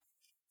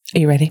Are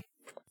you ready?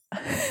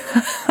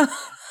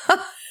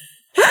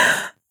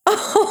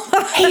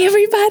 Hey,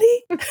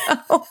 everybody.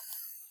 No.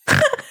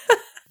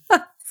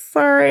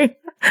 Sorry.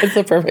 It's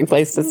the perfect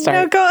place to start.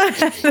 No, go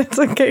ahead. It's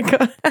okay. Go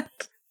ahead.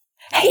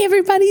 Hey,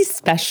 everybody.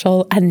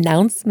 Special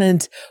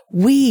announcement.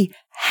 We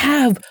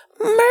have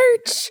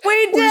merch.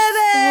 We did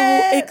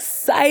it. So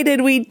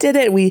excited. We did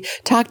it. We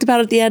talked about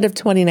it at the end of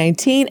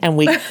 2019 and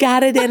we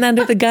got it in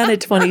under the gun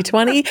at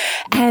 2020.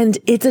 And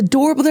it's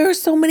adorable. There are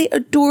so many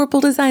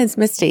adorable designs.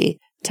 Misty,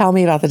 tell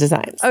me about the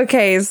designs.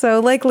 Okay, so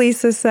like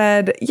Lisa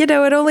said, it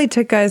only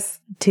took us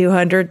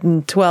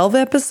 212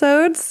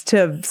 episodes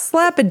to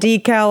slap a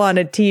decal on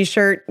a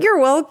t-shirt. You're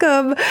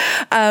welcome.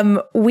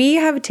 We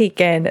have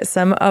taken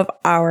some of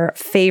our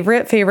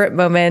favorite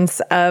moments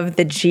of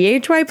the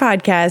GHY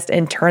podcast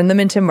and turned them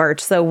into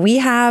merch. So we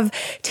have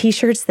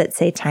t-shirts that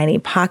say Tiny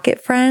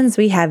Pocket Friends.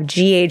 We have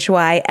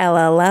GHY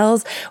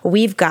LLLs.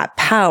 We've got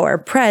Power,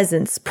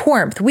 Presence,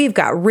 Warmth. We've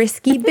got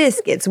Risky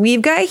Biscuits.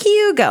 We've got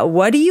Hugo.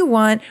 What do you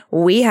want?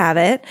 We have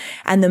it.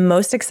 And the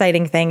most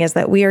exciting thing is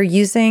that we are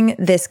using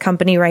this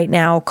company right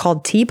now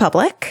called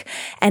TeePublic,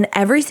 and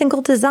every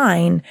single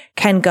design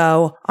can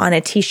go on a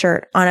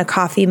t-shirt, on a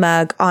coffee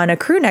mug, on a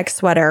crew neck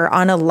sweater,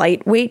 on a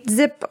lightweight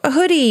zip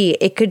hoodie.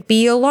 It could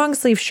be a long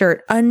sleeve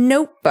shirt, a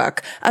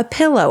notebook, a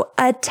pillow,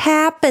 a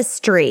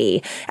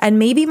tapestry. And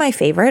maybe my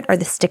favorite are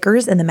the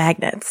stickers and the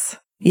magnets.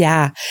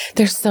 Yeah,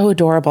 they're so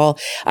adorable.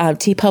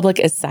 TeePublic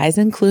is size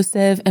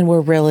inclusive, and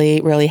we're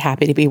really, really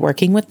happy to be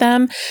working with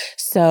them.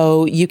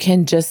 So you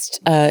can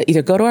just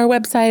either go to our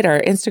website or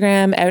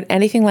Instagram,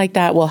 anything like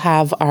that. We'll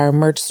have our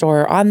merch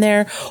store on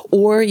there,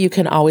 or you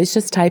can always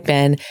just type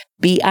in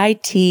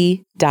bit.ly/by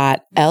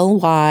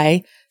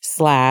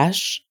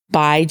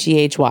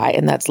GHY,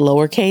 and that's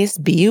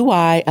lowercase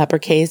BUY,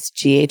 uppercase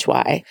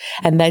GHY.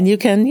 And then you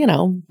can,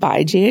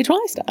 buy GHY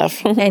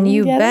stuff. And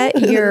you bet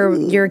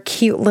your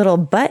cute little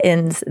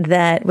buttons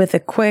that with a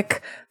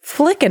quick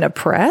flick and a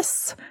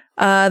press,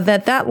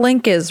 that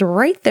link is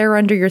right there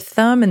under your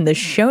thumb in the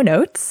show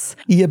notes.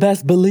 You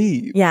best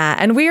believe. Yeah.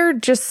 And we are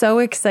just so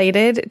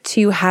excited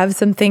to have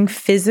something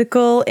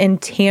physical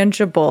and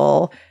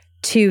tangible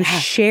to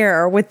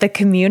share with the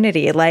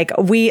community. Like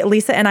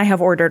Lisa and I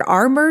have ordered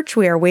our merch.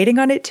 We are waiting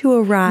on it to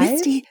arrive.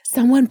 Misty,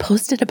 someone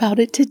posted about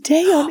it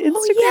today on Instagram.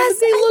 Oh, yes.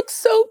 They look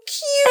so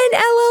cute.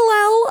 And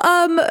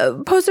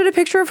LLL posted a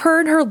picture of her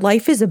in her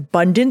Life is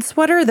Abundant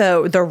sweater,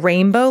 the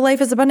rainbow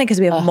Life is Abundant, because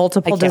we have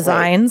multiple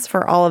designs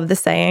for all of the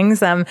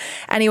sayings.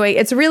 Anyway,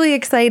 it's really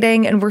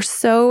exciting, and we're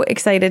so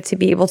excited to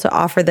be able to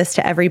offer this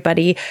to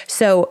everybody.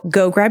 So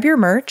go grab your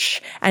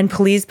merch, and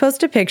please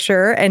post a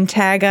picture and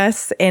tag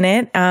us in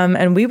it,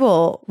 and we will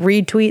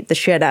retweet the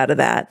shit out of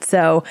that.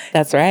 So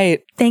that's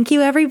right. Thank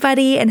you,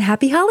 everybody, and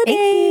happy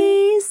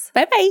holidays.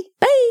 Bye-bye.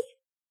 Bye.